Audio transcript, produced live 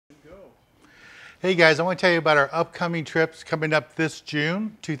Hey guys, I want to tell you about our upcoming trips coming up this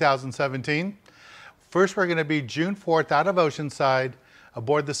June 2017. First, we're going to be June 4th out of Oceanside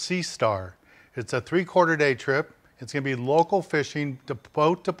aboard the Sea Star. It's a 3/4 day trip. It's going to be local fishing. The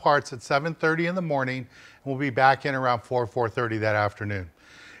boat departs at 7:30 in the morning and we'll be back in around 4:30 that afternoon.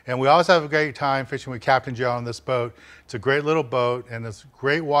 And we always have a great time fishing with Captain Joe on this boat. It's a great little boat and it's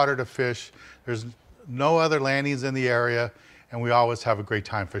great water to fish. There's no other landings in the area and we always have a great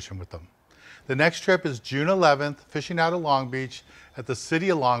time fishing with them. The next trip is June 11th, fishing out of Long Beach at the city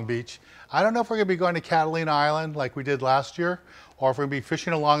of Long Beach. I don't know if we're going to be going to Catalina Island like we did last year, or if we're going to be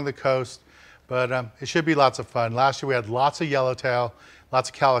fishing along the coast, but it should be lots of fun. Last year we had lots of yellowtail, lots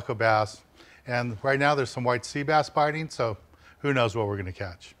of calico bass, and right now there's some white sea bass biting, so who knows what we're going to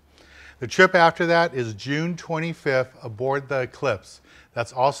catch. The trip after that is June 25th aboard the Eclipse.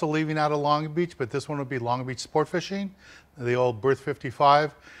 That's also leaving out of Long Beach, but this one will be Long Beach Sport Fishing, the old Berth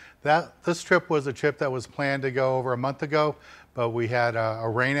 55. This trip was a trip that was planned to go over a month ago, but we had a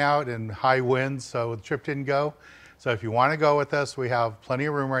rain out and high winds, so the trip didn't go. So if you want to go with us, we have plenty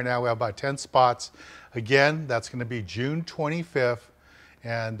of room right now. We have about 10 spots. Again, that's going to be June 25th,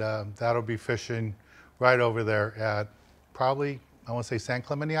 and that'll be fishing right over there at probably, I want to say San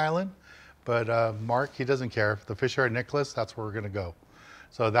Clemente Island, but Mark, he doesn't care. The fish are at Nicholas, that's where we're going to go.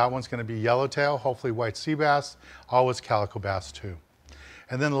 So that one's going to be yellowtail, hopefully white sea bass, always calico bass too.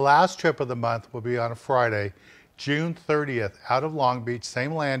 And then the last trip of the month will be on a Friday, June 30th, out of Long Beach,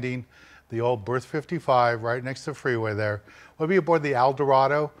 same landing, the old Berth 55, right next to the freeway there. We'll be aboard the El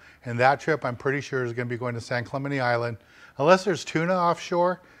Dorado, and that trip I'm pretty sure is going to be going to San Clemente Island. Unless there's tuna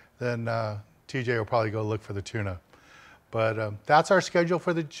offshore, then TJ will probably go look for the tuna. But that's our schedule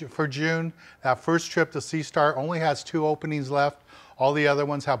for June. That first trip to Sea Star only has 2 openings left. All the other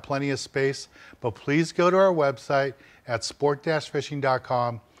ones have plenty of space, but please go to our website at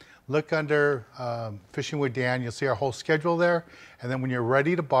sport-fishing.com. Look under Fishing with Dan. You'll see our whole schedule there. And then when you're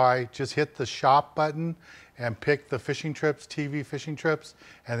ready to buy, just hit the shop button and pick the fishing trips, TV fishing trips,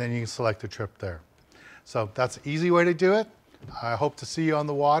 and then you can select the trip there. So that's an easy way to do it. I hope to see you on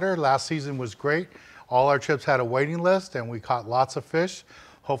the water. Last season was great. All our trips had a waiting list and we caught lots of fish.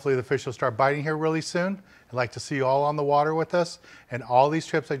 Hopefully the fish will start biting here really soon. I'd like to see you all on the water with us. And all these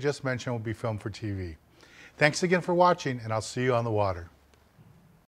trips I just mentioned will be filmed for TV. Thanks again for watching, and I'll see you on the water.